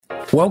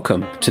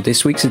Welcome to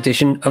this week's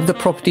edition of the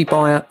Property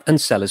Buyer and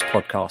Sellers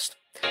Podcast.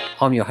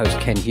 I'm your host,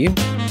 Ken Hume,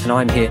 and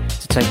I'm here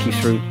to take you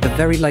through the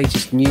very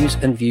latest news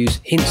and views,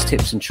 hints,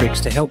 tips and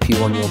tricks to help you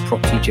on your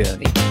property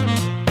journey.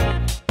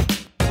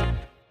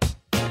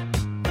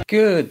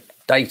 Good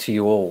day to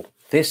you all.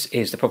 This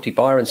is the Property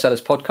Buyer and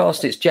Sellers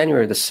Podcast. It's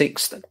January the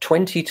 6th,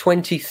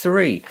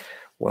 2023.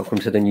 Welcome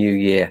to the new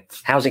year.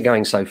 How's it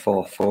going so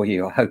far for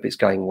you? I hope it's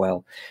going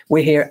well.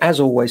 We're here, as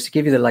always, to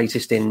give you the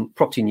latest in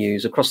property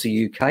news across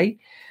the UK,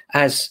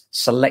 as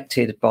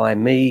selected by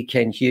me,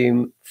 Ken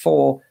Hume,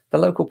 for the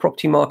local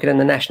property market and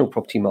the national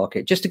property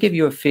market, just to give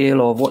you a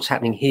feel of what's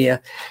happening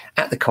here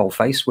at the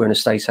Coalface. We're an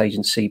estate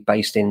agency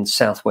based in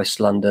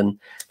southwest London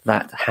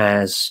that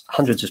has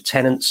hundreds of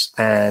tenants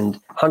and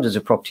hundreds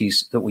of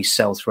properties that we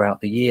sell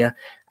throughout the year.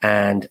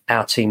 And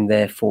our team,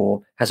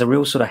 therefore, has a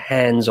real sort of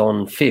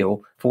hands-on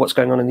feel for what's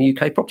going on in the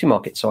UK property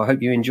market. So I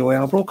hope you enjoy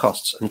our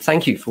broadcasts. And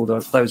thank you for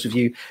those of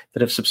you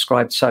that have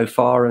subscribed so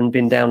far and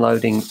been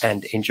downloading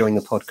and enjoying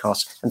the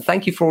podcast. And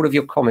thank you for all of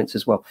your comments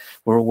as well.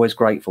 We're always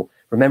grateful.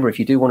 Remember, if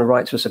you do want to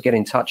write to us or get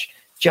in touch,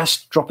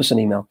 just drop us an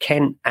email,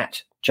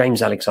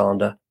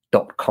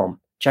 ken@jamesalexander.com,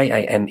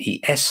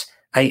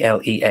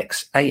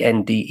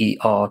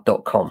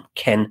 JAMESALEXANDER.com,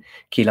 Ken,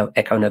 Kilo,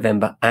 Echo,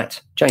 November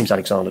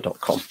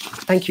 @jamesalexander.com.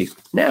 Thank you.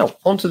 Now,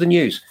 on to the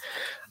news.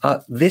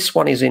 This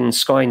one is in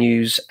Sky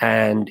News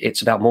and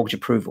it's about mortgage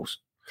approvals.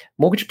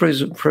 Mortgage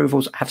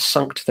approvals have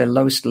sunk to their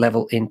lowest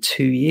level in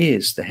 2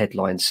 years, the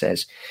headline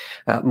says.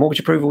 Mortgage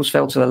approvals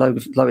fell to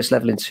the lowest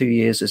level in 2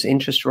 years as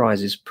interest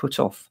rises put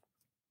off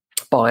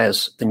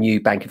buyers, the new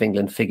Bank of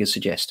England figures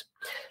suggest.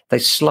 They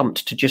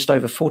slumped to just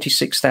over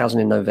 46,000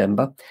 in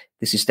November.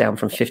 This is down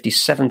from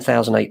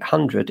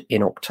 57,800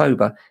 in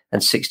October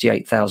and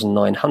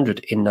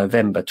 68,900 in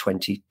November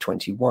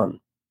 2021.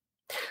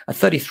 A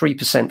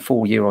 33%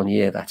 fall year on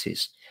year, that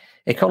is.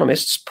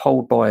 Economists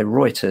polled by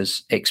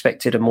Reuters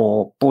expected a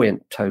more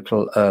buoyant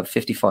total of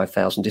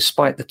 55,000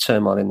 despite the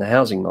turmoil in the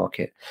housing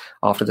market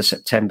after the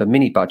September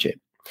mini-budget.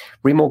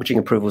 Remortgaging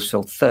approvals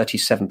fell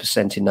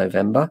 37% in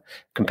November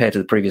compared to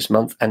the previous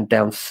month and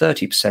down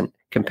 30%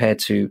 compared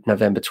to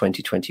November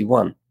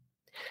 2021.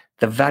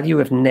 The value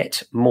of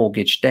net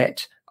mortgage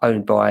debt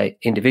owned by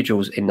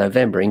individuals in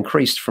November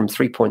increased from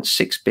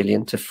 3.6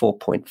 billion to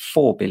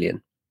 4.4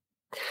 billion.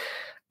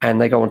 And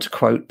they go on to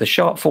quote, the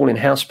sharp fall in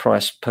house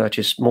price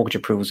purchase mortgage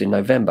approvals in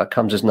November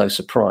comes as no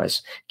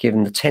surprise,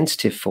 given the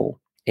tentative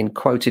fall in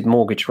quoted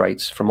mortgage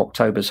rates from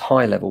October's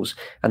high levels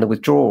and the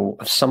withdrawal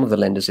of some of the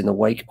lenders in the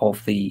wake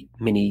of the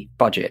mini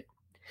budget.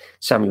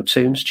 Samuel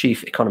Toombs,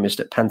 chief economist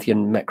at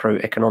Pantheon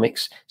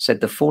Macroeconomics, said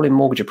the fall in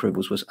mortgage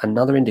approvals was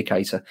another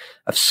indicator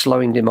of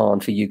slowing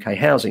demand for UK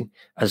housing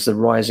as the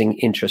rising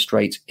interest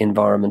rate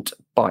environment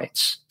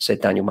bites,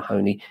 said Daniel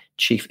Mahoney,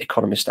 chief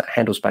economist at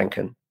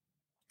Handelsbanken.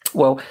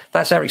 Well,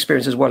 that's our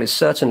experience as well. Is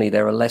certainly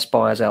there are less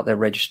buyers out there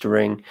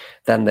registering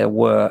than there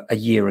were a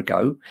year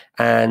ago.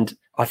 And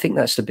I think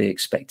that's to be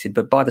expected.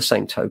 But by the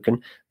same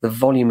token, the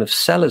volume of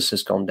sellers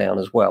has gone down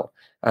as well.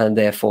 And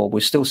therefore,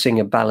 we're still seeing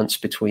a balance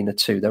between the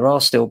two. There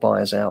are still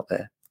buyers out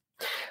there.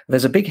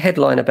 There's a big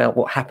headline about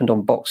what happened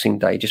on Boxing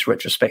Day, just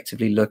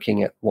retrospectively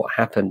looking at what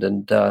happened.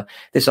 And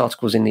this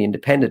article is in The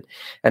Independent.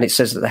 And it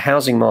says that the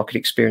housing market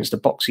experienced a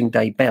Boxing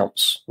Day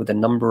bounce, with the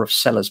number of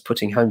sellers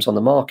putting homes on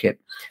the market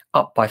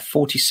up by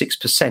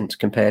 46%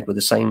 compared with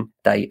the same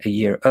day a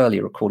year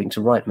earlier, according to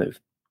Rightmove.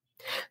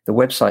 The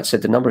website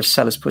said the number of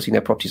sellers putting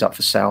their properties up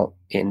for sale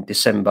in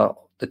December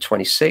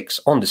 26,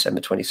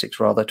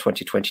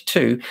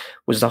 2022,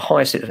 was the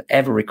highest it had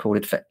ever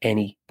recorded for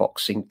any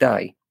Boxing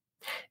Day.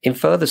 In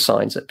further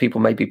signs that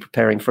people may be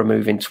preparing for a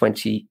move in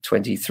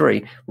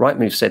 2023,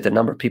 Rightmove said the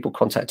number of people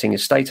contacting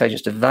estate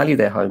agents to value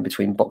their home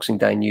between Boxing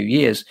Day and New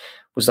Year's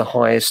was the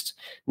highest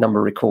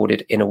number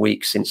recorded in a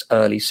week since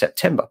early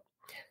September.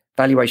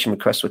 Valuation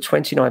requests were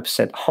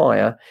 29%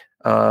 higher,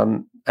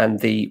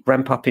 and the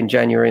ramp up in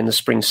January and the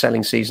spring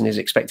selling season is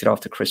expected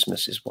after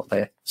Christmas, is what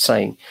they're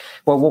saying.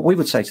 Well, what we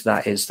would say to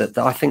that is that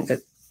I think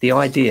that the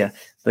idea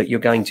that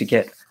you're going to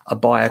get a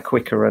buyer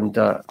quicker and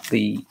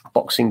the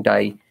Boxing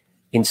Day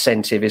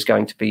incentive is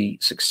going to be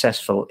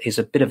successful is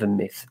a bit of a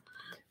myth.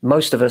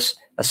 Most of us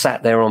are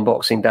sat there on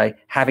Boxing Day,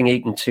 having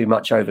eaten too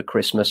much over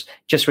Christmas,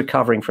 just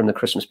recovering from the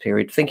Christmas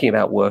period, thinking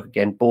about work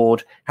again,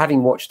 bored,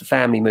 having watched the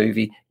family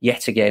movie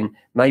yet again,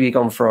 maybe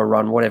gone for a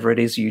run, whatever it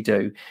is you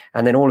do.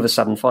 And then all of a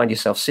sudden find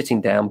yourself sitting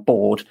down,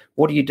 bored.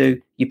 What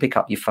do? You pick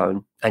up your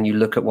phone and you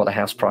look at what the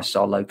house prices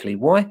are locally.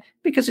 Why?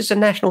 Because it's a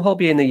national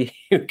hobby in the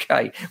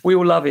UK. We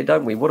all love it,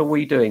 don't we? What are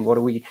we doing? What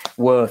are we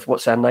worth?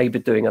 What's our neighbour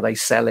doing? Are they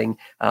selling?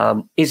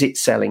 Is it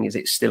selling? Is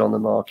it still on the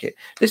market?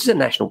 This is a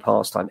national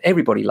pastime.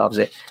 Everybody loves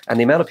it. And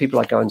the amount of people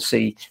I go and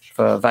see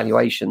for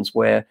valuations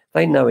where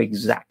they know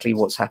exactly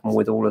what's happened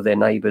with all of their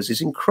neighbours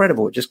is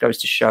incredible. It just goes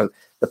to show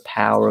the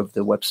power of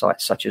the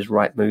websites such as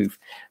Rightmove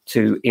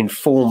to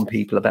inform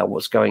people about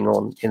what's going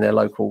on in their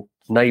local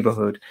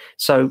neighborhood.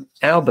 So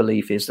our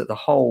belief is that the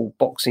whole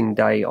Boxing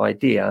Day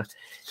idea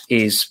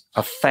is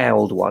a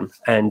failed one.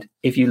 And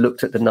if you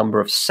looked at the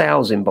number of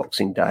sales in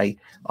Boxing Day,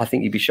 I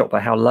think you'd be shocked by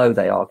how low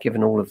they are,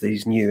 given all of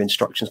these new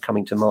instructions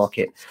coming to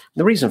market.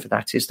 The reason for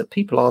that is that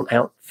people aren't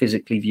out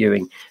physically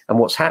viewing. And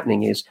what's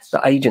happening is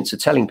that agents are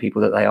telling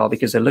people that they are,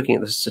 because they're looking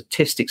at the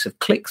statistics of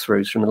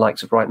click-throughs from the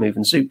likes of Rightmove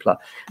and Zoopla.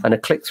 And a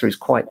click-through is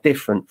quite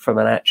different from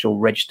an actual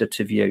register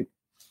to view.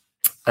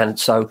 And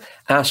so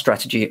our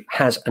strategy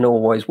has and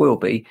always will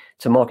be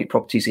to market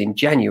properties in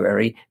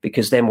January,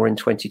 because then we're in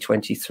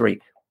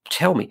 2023.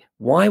 Tell me,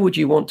 why would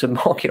you want to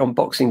market on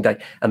Boxing Day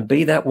and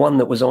be that one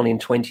that was on in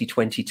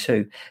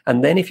 2022?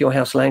 And then if your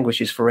house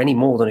languishes for any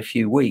more than a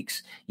few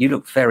weeks, you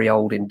look very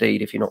old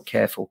indeed if you're not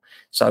careful.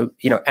 So,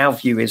 our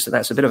view is that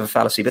that's a bit of a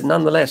fallacy, but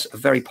nonetheless,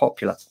 very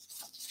popular.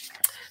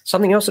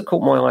 Something else that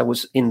caught my eye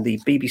was in the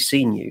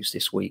BBC News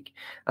this week,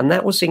 and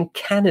that was in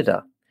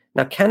Canada.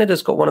 Now,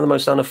 Canada's got one of the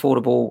most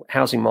unaffordable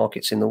housing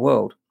markets in the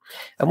world.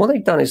 And what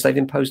they've done is they've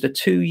imposed a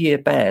 2-year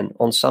ban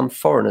on some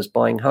foreigners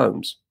buying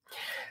homes.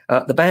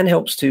 The ban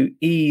helps to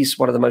ease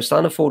one of the most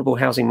unaffordable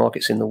housing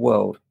markets in the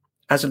world.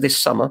 As of this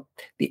summer,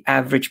 the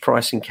average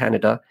price in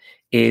Canada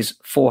is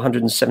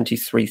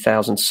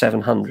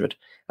 $473,700,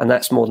 and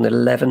that's more than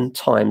 11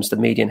 times the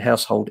median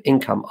household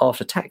income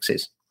after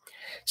taxes.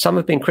 Some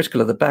have been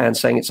critical of the ban,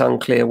 saying it's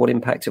unclear what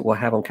impact it will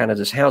have on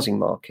Canada's housing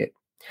market.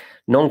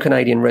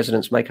 Non-Canadian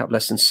residents make up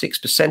less than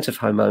 6% of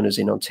homeowners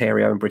in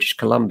Ontario and British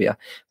Columbia,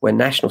 where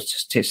national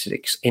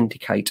statistics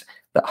indicate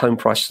that home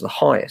prices are the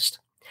highest.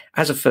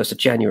 As of 1st of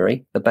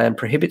January, the ban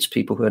prohibits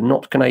people who are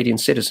not Canadian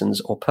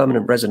citizens or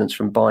permanent residents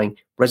from buying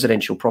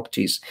residential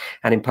properties,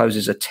 and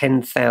imposes a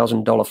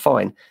 $10,000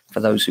 fine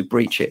for those who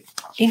breach it.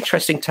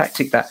 Interesting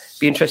tactic that.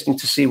 Be interesting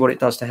to see what it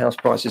does to house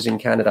prices in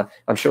Canada.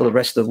 I'm sure the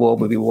rest of the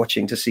world will be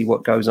watching to see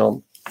what goes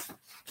on.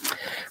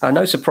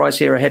 No surprise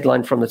here, a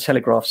headline from the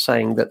Telegraph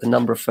saying that the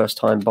number of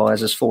first-time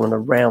buyers has fallen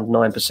around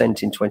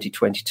 9% in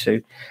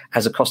 2022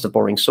 as the cost of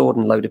borrowing soared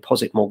and low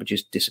deposit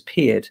mortgages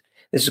disappeared.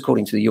 This is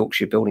according to the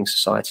Yorkshire Building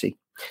Society.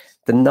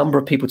 The number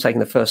of people taking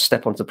the first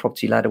step onto the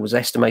property ladder was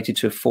estimated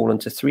to have fallen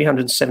to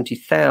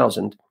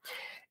 370,000,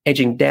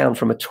 edging down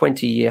from a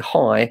 20-year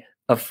high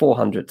of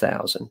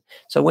 400,000.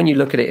 So when you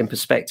look at it in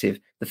perspective,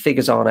 the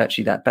figures aren't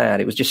actually that bad.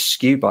 It was just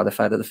skewed by the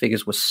fact that the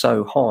figures were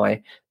so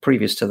high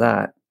previous to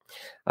that.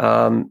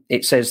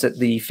 It says that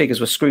the figures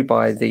were screwed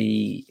by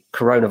the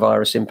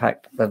coronavirus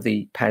impact of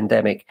the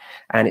pandemic,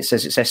 and it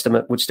says its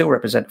estimate would still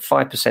represent a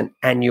 5%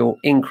 annual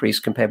increase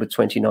compared with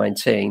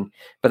 2019,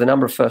 but the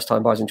number of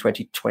first-time buyers in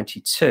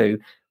 2022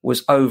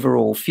 was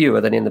overall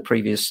fewer than in the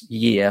previous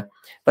year.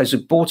 Those who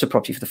bought a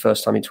property for the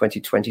first time in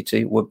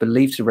 2022 were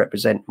believed to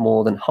represent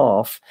more than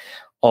half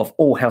of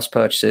all house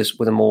purchases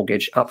with a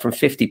mortgage, up from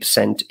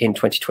 50% in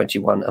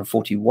 2021 and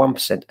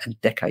 41% a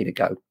decade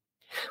ago.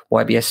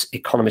 YBS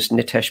economist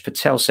Nitesh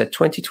Patel said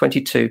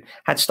 2022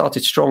 had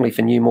started strongly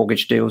for new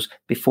mortgage deals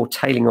before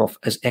tailing off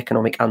as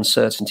economic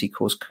uncertainty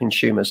caused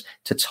consumers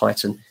to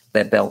tighten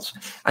their belts.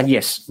 And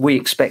yes, we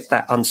expect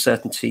that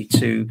uncertainty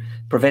to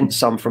prevent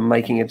some from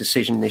making a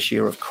decision this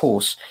year, of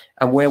course.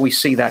 And where we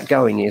see that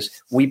going is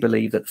we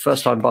believe that the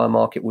first-time buyer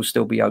market will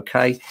still be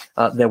okay.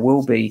 There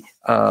will be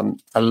a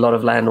lot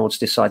of landlords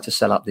decide to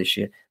sell up this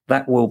year.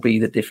 That will be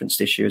the difference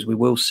this year, as we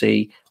will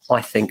see,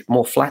 I think,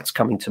 more flats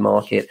coming to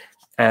market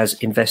as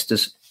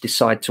investors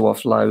decide to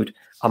offload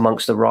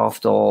amongst the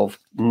raft of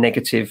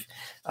negative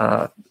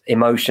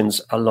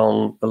emotions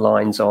along the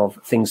lines of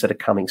things that are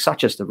coming,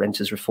 such as the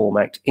Renters Reform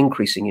Act,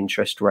 increasing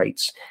interest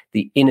rates,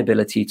 the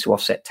inability to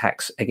offset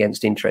tax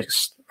against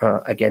interest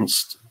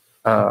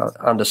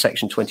under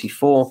Section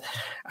 24,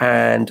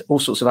 and all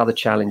sorts of other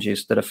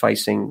challenges that are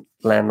facing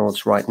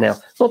landlords right now.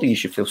 Not that you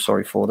should feel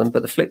sorry for them,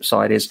 but the flip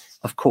side is,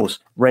 of course,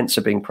 rents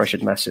are being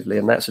pressured massively,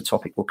 and that's a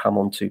topic we'll come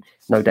on to,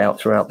 no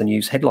doubt, throughout the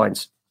news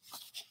headlines.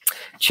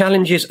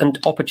 Challenges and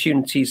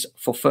opportunities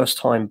for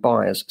first-time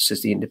buyers,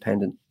 says The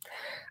Independent.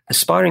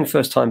 Aspiring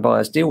first-time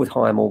buyers deal with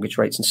higher mortgage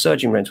rates and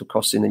surging rental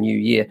costs in the new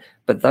year,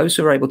 but those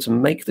who are able to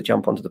make the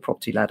jump onto the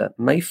property ladder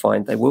may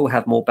find they will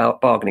have more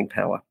bargaining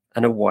power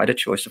and a wider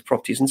choice of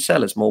properties and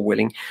sellers more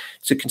willing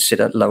to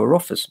consider lower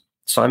offers.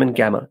 Simon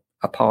Gamma,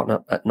 a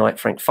partner at Knight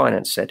Frank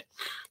Finance, said,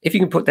 if you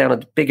can put down a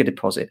bigger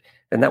deposit,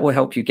 then that will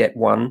help you get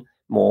 1,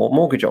 more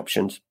mortgage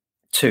options,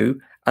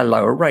 2, a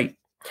lower rate.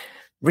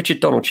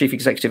 Richard Donald, chief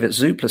executive at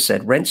Zoopla,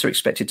 said rents are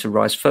expected to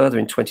rise further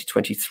in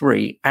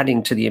 2023,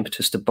 adding to the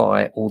impetus to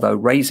buy, although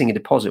raising a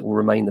deposit will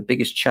remain the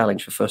biggest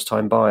challenge for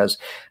first-time buyers,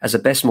 as the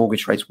best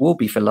mortgage rates will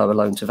be for lower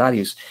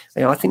loan-to-values.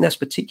 I think that's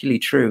particularly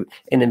true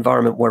in an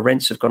environment where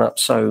rents have gone up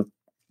so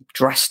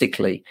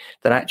drastically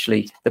that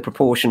actually the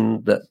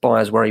proportion that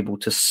buyers were able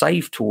to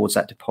save towards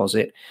that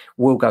deposit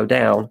will go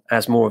down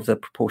as more of the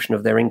proportion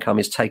of their income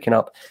is taken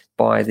up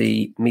by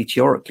the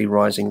meteorically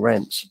rising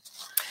rents.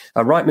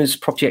 Rightmove's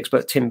property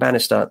expert Tim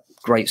Bannister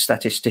great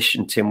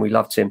statistician, Tim, we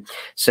loved him,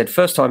 said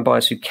first-time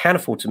buyers who can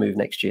afford to move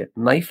next year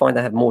may find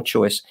they have more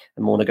choice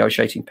and more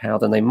negotiating power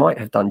than they might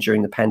have done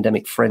during the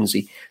pandemic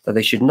frenzy, though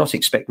they should not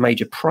expect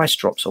major price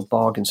drops or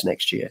bargains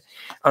next year.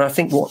 And I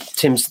think what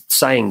Tim's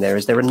saying there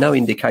is there are no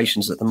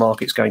indications that the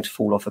market's going to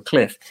fall off a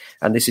cliff.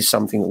 And this is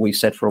something that we've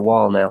said for a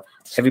while now.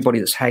 Everybody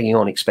that's hanging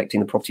on expecting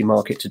the property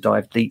market to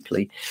dive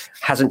deeply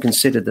hasn't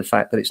considered the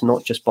fact that it's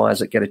not just buyers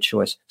that get a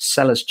choice.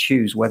 Sellers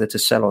choose whether to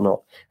sell or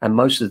not. And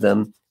most of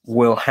them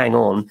will hang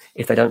on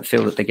if they don't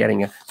feel that they're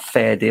getting a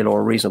fair deal or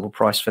a reasonable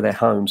price for their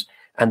homes.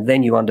 And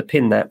then you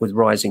underpin that with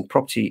rising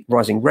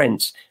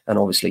rents. And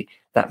obviously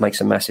that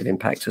makes a massive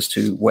impact as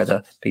to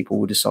whether people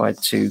will decide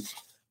to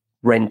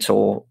rent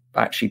or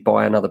actually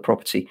buy another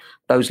property.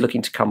 Those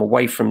looking to come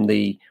away from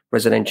the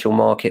residential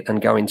market and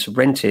go into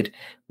rented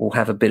will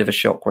have a bit of a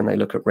shock when they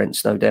look at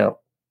rents, no doubt.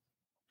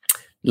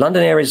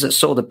 London areas that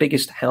saw the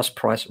biggest house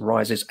price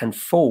rises and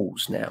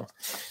falls now.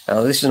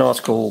 This is an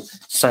article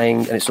saying,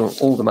 and it's on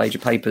all the major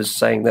papers,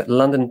 saying that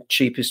London's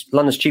cheapest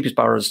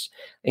boroughs,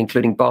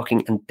 including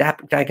Barking and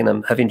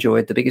Dagenham, have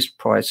enjoyed the biggest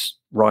price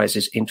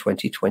rises in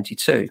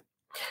 2022.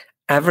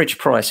 Average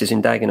prices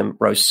in Dagenham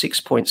rose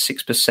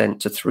 6.6%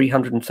 to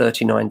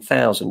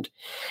 $339,000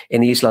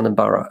 in the East London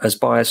borough as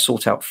buyers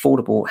sought out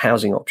affordable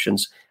housing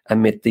options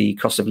amid the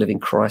cost of living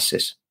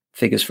crisis,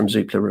 figures from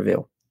Zoopla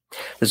reveal.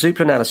 The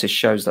Zoopla analysis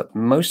shows that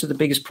most of the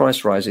biggest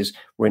price rises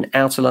were in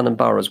outer London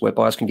boroughs where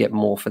buyers can get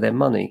more for their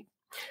money.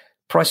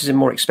 Prices in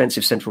more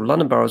expensive central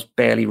London boroughs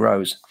barely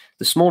rose.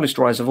 The smallest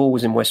rise of all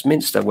was in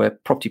Westminster, where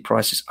property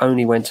prices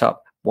only went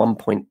up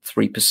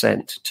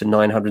 1.3% to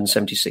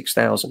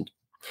 $976,000.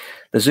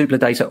 The Zoopla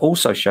data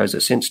also shows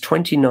that since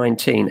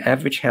 2019,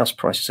 average house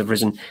prices have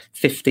risen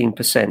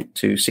 15%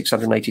 to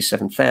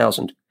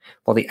 $687,000,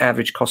 while the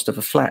average cost of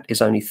a flat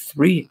is only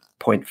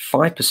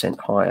 3.5%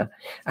 higher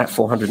at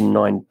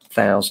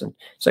 $409,000.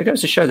 So it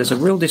goes to show there's a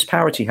real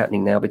disparity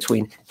happening now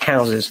between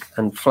houses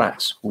and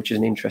flats, which is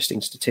an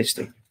interesting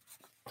statistic.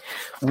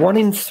 1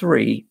 in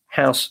 3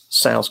 house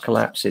sales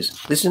collapses.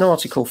 This is an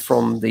article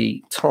from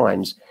the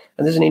Times,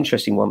 and there's an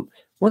interesting one.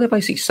 What they're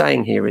basically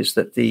saying here is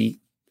that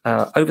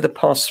over the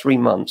past 3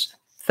 months,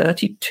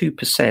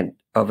 32%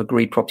 of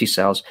agreed property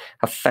sales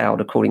have failed,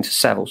 according to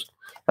Savills,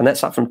 and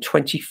that's up from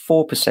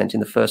 24% in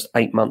the first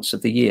 8 months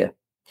of the year.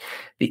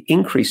 The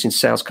increase in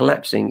sales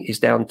collapsing is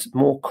down to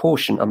more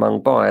caution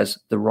among buyers,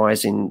 the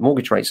rise in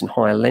mortgage rates and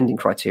higher lending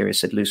criteria,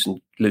 said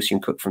Lucian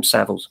Cook from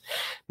Savills.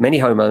 Many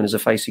homeowners are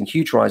facing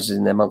huge rises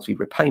in their monthly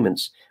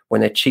repayments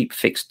when their cheap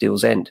fixed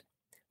deals end.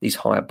 These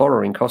higher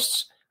borrowing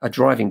costs are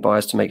driving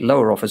buyers to make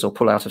lower offers or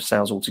pull out of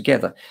sales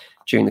altogether.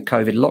 During the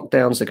COVID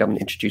lockdowns, the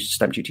government introduced a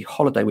stamp duty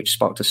holiday, which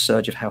sparked a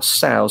surge of house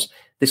sales.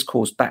 This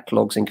caused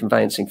backlogs in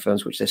conveyancing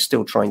firms, which they're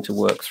still trying to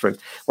work through.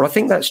 Well, I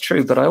think that's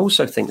true, but I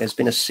also think there's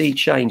been a sea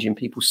change in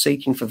people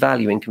seeking for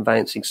value in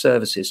conveyancing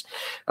services.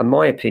 And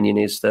my opinion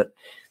is that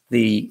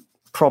the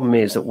problem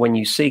is that when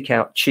you seek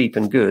out cheap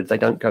and good, they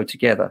don't go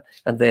together.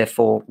 And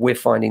therefore, we're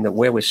finding that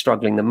where we're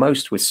struggling the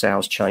most with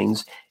sales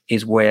chains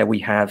is where we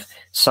have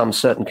some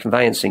certain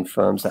conveyancing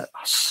firms that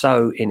are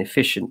so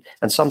inefficient,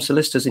 and some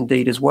solicitors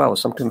indeed as well.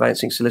 Some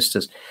conveyancing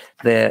solicitors,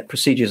 their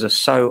procedures are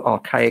so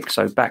archaic,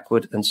 so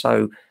backward, and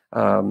so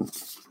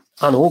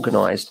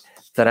unorganized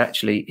that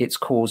actually it's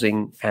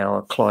causing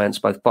our clients,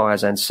 both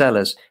buyers and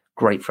sellers,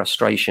 great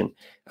frustration.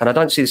 And I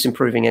don't see this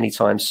improving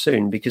anytime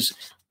soon because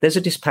there's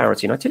a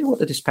disparity. And I tell you what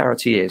the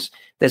disparity is.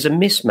 There's a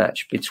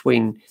mismatch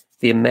between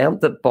the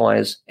amount that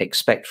buyers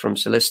expect from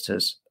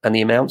solicitors and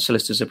the amount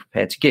solicitors are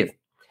prepared to give.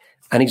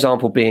 An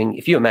example being,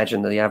 if you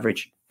imagine that the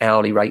average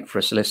hourly rate for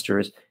a solicitor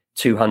is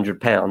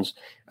 £200,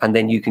 and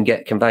then you can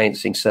get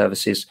conveyancing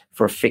services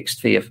for a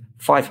fixed fee of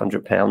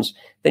 £500,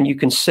 then you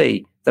can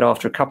see that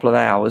after a couple of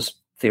hours,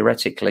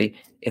 theoretically,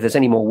 if there's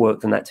any more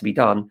work than that to be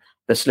done,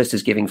 the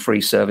solicitor's giving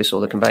free service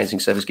or the conveyancing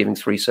service giving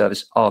free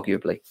service,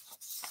 arguably.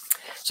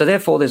 So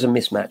therefore, there's a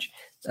mismatch.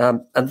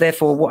 And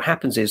therefore, what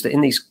happens is that in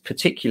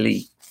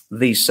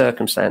these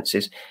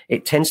circumstances,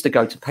 it tends to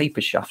go to paper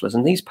shufflers.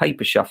 And these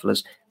paper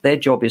shufflers, their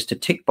job is to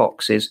tick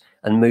boxes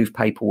and move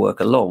paperwork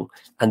along.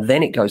 And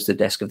then it goes to the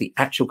desk of the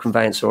actual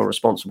conveyancer or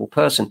responsible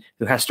person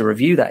who has to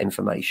review that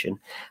information.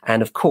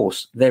 And of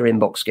course, their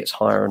inbox gets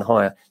higher and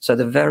higher. So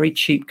the very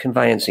cheap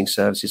conveyancing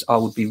services, I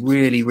would be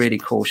really, really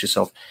cautious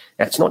of.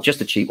 It's not just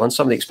the cheap ones.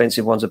 Some of the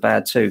expensive ones are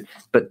bad too.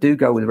 But do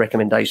go with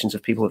recommendations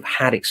of people who have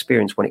had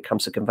experience when it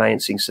comes to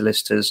conveyancing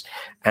solicitors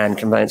and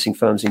conveyancing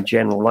firms in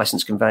general,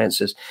 licensed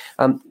conveyancers.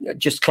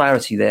 Just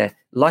clarity there.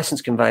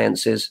 Licensed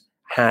conveyancers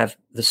have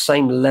the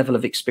same level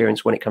of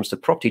experience when it comes to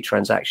property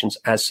transactions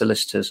as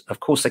solicitors. Of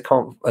course, they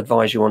can't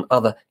advise you on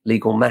other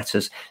legal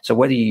matters. So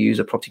whether you use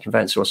a property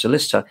conveyancer or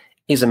solicitor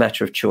is a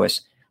matter of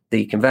choice.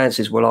 The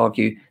conveyancers will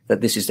argue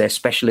that this is their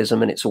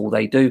specialism and it's all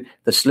they do.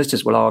 The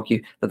solicitors will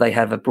argue that they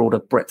have a broader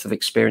breadth of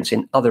experience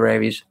in other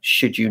areas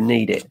should you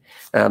need it.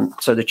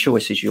 So the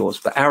choice is yours.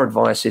 But our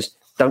advice is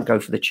don't go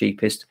for the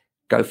cheapest.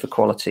 Go for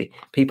quality.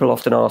 People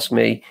often ask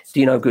me,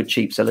 do you know a good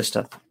cheap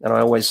solicitor? And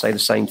I always say the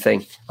same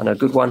thing. I know a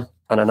good one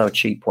and I know a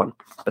cheap one.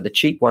 But the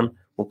cheap one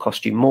will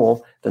cost you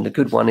more than the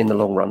good one in the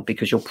long run,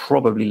 because you'll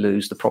probably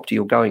lose the property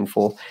you're going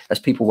for as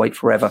people wait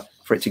forever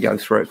for it to go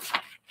through.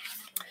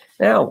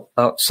 Now,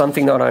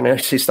 something that I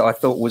noticed that I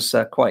thought was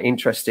quite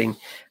interesting,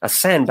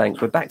 Sandbanks.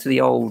 We're back to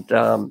the old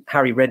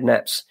Harry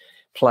Redknapp's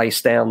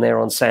place down there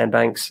on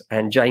Sandbanks,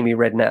 and Jamie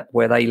Redknapp,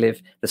 where they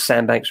live, the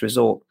Sandbanks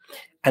Resort.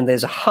 And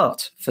there's a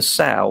hut for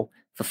sale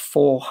for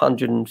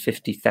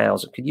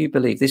 $450,000. Could you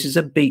believe this is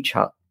a beach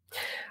hut?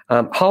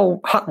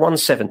 Hut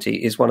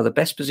 170 is one of the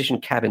best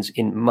positioned cabins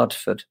in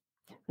Mudford.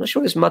 I'm not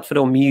sure it's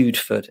Mudford or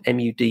Mudeford,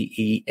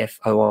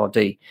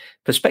 Mudeford.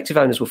 Prospective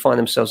owners will find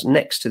themselves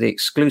next to the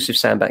exclusive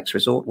Sandbanks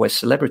Resort, where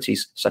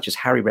celebrities such as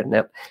Harry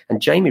Redknapp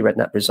and Jamie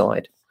Redknapp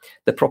reside.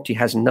 The property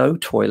has no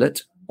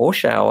toilet or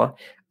shower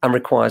and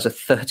requires a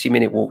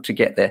 30-minute walk to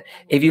get there.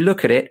 If you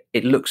look at it,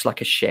 it looks like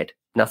a shed,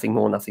 nothing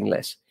more, nothing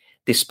less.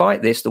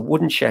 Despite this, the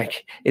wooden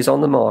shack is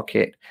on the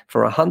market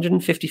for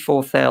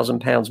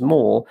 £154,000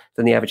 more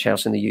than the average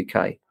house in the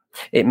UK.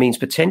 It means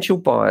potential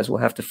buyers will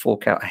have to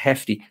fork out a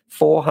hefty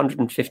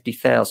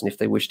 $450,000 if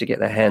they wish to get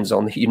their hands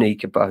on the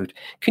unique abode.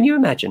 Can you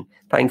imagine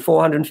paying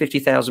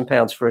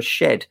 £450,000 for a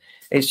shed?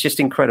 It's just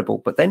incredible.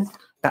 But then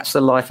that's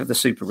the life of the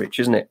super rich,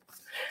 isn't it?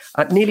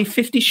 Nearly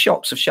 50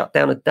 shops have shut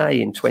down a day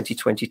in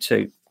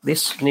 2022.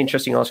 This is an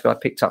interesting article I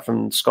picked up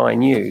from Sky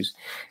News.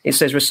 It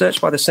says research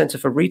by the Centre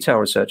for Retail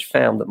Research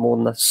found that more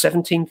than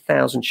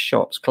 17,000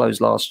 shops closed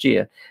last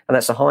year, and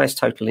that's the highest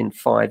total in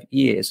 5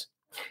 years.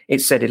 It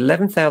said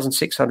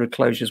 11,600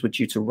 closures were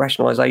due to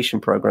rationalisation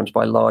programs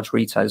by large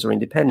retailers or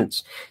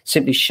independents,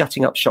 simply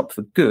shutting up shop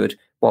for good,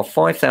 while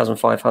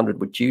 5,500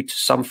 were due to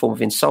some form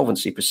of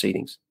insolvency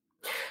proceedings.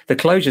 The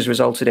closures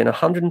resulted in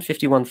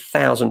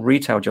 151,000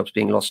 retail jobs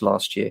being lost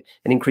last year,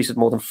 an increase of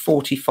more than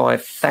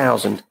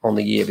 45,000 on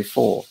the year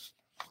before.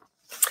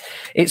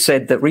 It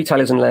said that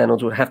retailers and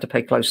landlords would have to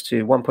pay close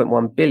to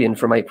 $1.1 billion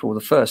from April the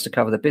 1st to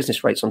cover the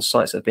business rates on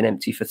sites that have been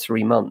empty for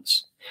 3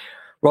 months.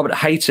 Robert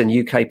Hayton,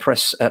 UK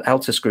press at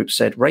Altus Group,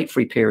 said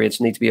rate-free periods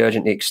need to be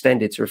urgently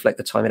extended to reflect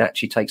the time it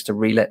actually takes to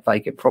re-let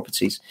vacant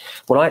properties.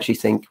 Well, I actually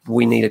think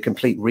we need a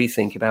complete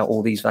rethink about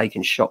all these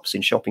vacant shops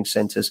in shopping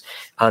centres,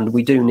 and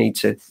we do need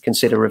to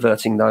consider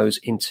reverting those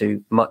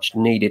into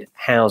much-needed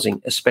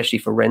housing, especially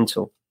for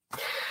rental.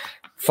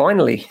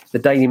 Finally, the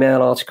Daily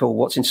Mail article,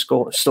 What's in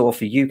Store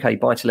for UK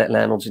Buy-to-Let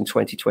Landlords in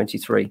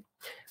 2023.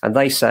 And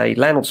they say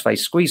landlords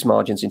face squeezed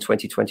margins in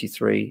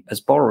 2023 as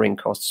borrowing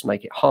costs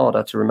make it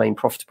harder to remain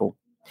profitable.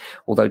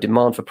 Although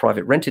demand for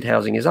private rented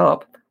housing is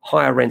up,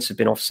 higher rents have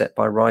been offset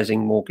by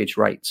rising mortgage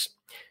rates.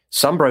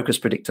 Some brokers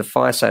predict a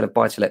fire sale of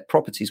buy-to-let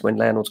properties when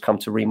landlords come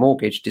to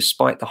remortgage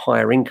despite the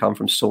higher income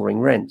from soaring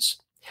rents.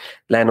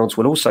 Landlords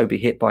will also be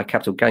hit by a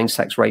capital gains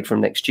tax raid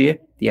from next year.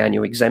 The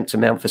annual exempt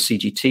amount for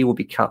CGT will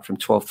be cut from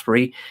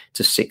 $12,300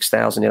 to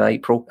 $6,000 in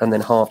April, and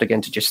then halved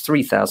again to just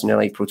 $3,000 in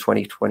April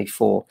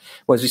 2024.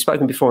 Well, as we've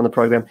spoken before on the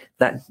programme,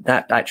 that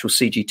actual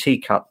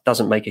CGT cut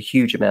doesn't make a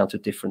huge amount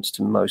of difference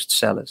to most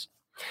sellers.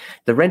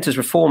 The Renters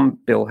Reform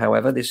Bill,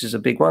 however, this is a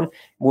big one,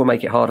 will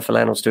make it harder for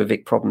landlords to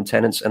evict problem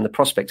tenants, and the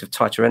prospect of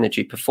tighter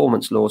energy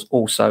performance laws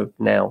also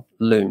now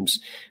looms.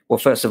 Well,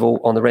 first of all,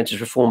 on the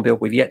Renters Reform Bill,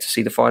 we've yet to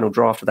see the final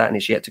draft of that, and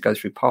it's yet to go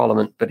through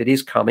Parliament, but it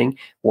is coming.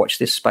 Watch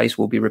this space.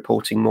 We'll be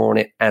reporting more on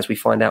it as we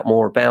find out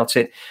more about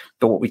it.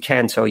 But what we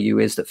can tell you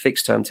is that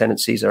fixed-term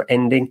tenancies are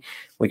ending.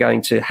 We're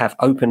going to have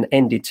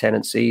open-ended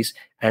tenancies,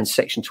 and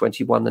Section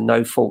 21, the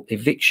no-fault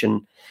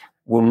eviction,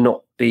 will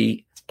not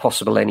be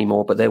possible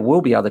anymore, but there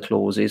will be other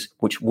clauses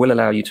which will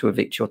allow you to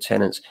evict your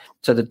tenants.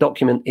 So the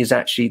document is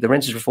actually, the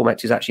Renters Reform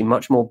Act is actually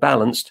much more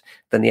balanced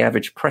than the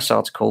average press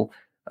article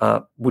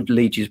would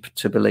lead you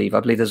to believe. I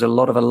believe there's a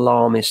lot of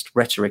alarmist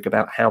rhetoric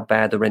about how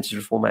bad the Renters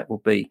Reform Act will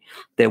be.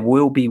 There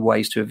will be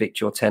ways to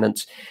evict your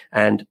tenants,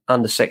 and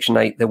under Section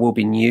 8, there will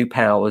be new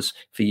powers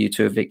for you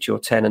to evict your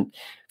tenant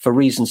for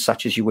reasons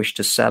such as you wish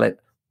to sell it,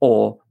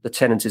 or the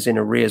tenant is in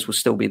arrears will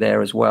still be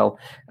there as well,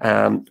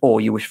 or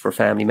you wish for a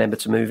family member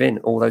to move in.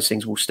 All those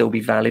things will still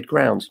be valid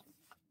grounds.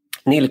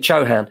 Neela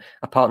Chauhan,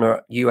 a partner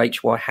at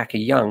UHY Hacker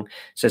Young,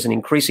 says an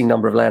increasing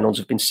number of landlords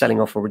have been selling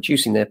off or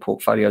reducing their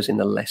portfolios in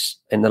the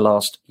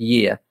last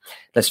year.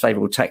 Less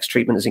favourable tax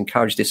treatment has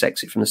encouraged this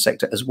exit from the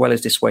sector, as well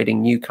as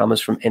dissuading newcomers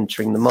from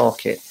entering the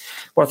market.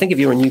 Well, I think if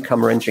you're a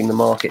newcomer entering the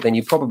market, then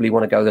you probably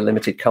want to go the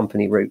limited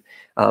company route,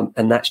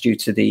 and that's due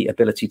to the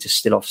ability to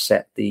still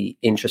offset the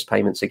interest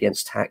payments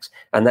against tax.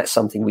 And that's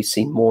something we've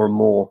seen more and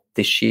more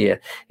this year,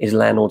 is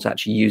landlords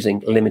actually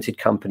using limited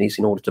companies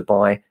in order to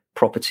buy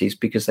properties,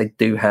 because they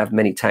do have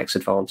many tax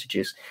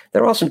advantages.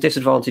 There are some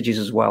disadvantages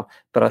as well,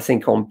 but I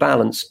think on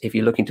balance, if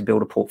you're looking to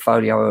build a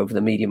portfolio over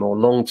the medium or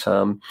long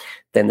term,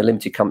 then the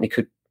limited company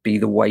could be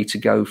the way to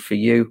go for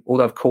you.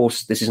 Although, of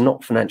course, this is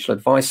not financial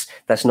advice.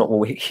 That's not what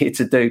we're here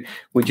to do.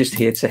 We're just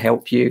here to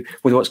help you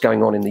with what's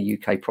going on in the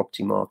UK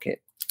property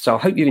market. So I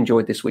hope you've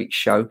enjoyed this week's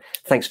show.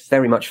 Thanks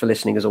very much for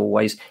listening, as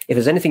always. If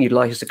there's anything you'd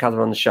like us to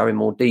cover on the show in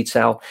more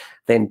detail,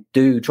 then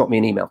do drop me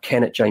an email,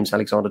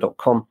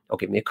 ken@jamesalexander.com, or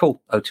give me a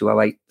call,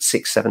 0208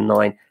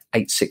 679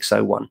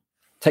 8601.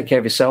 Take care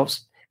of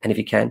yourselves, and if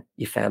you can,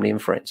 your family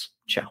and friends.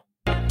 Ciao.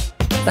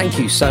 Thank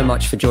you so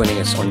much for joining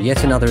us on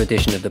yet another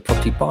edition of the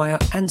Property Buyer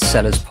and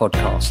Sellers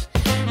Podcast.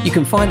 You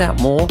can find out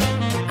more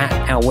at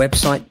our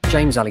website,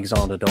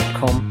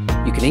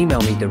 jamesalexander.com. You can email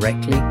me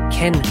directly,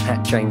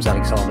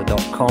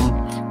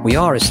 ken@jamesalexander.com. We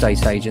are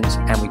estate agents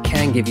and we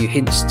can give you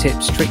hints,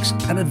 tips, tricks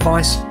and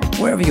advice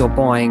wherever you're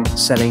buying,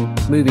 selling,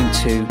 moving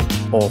to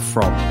or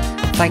from.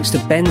 Thanks to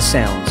Ben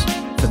Sounds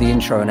for the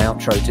intro and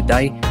outro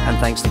today, and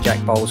thanks to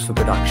Jack Bowles for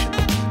production.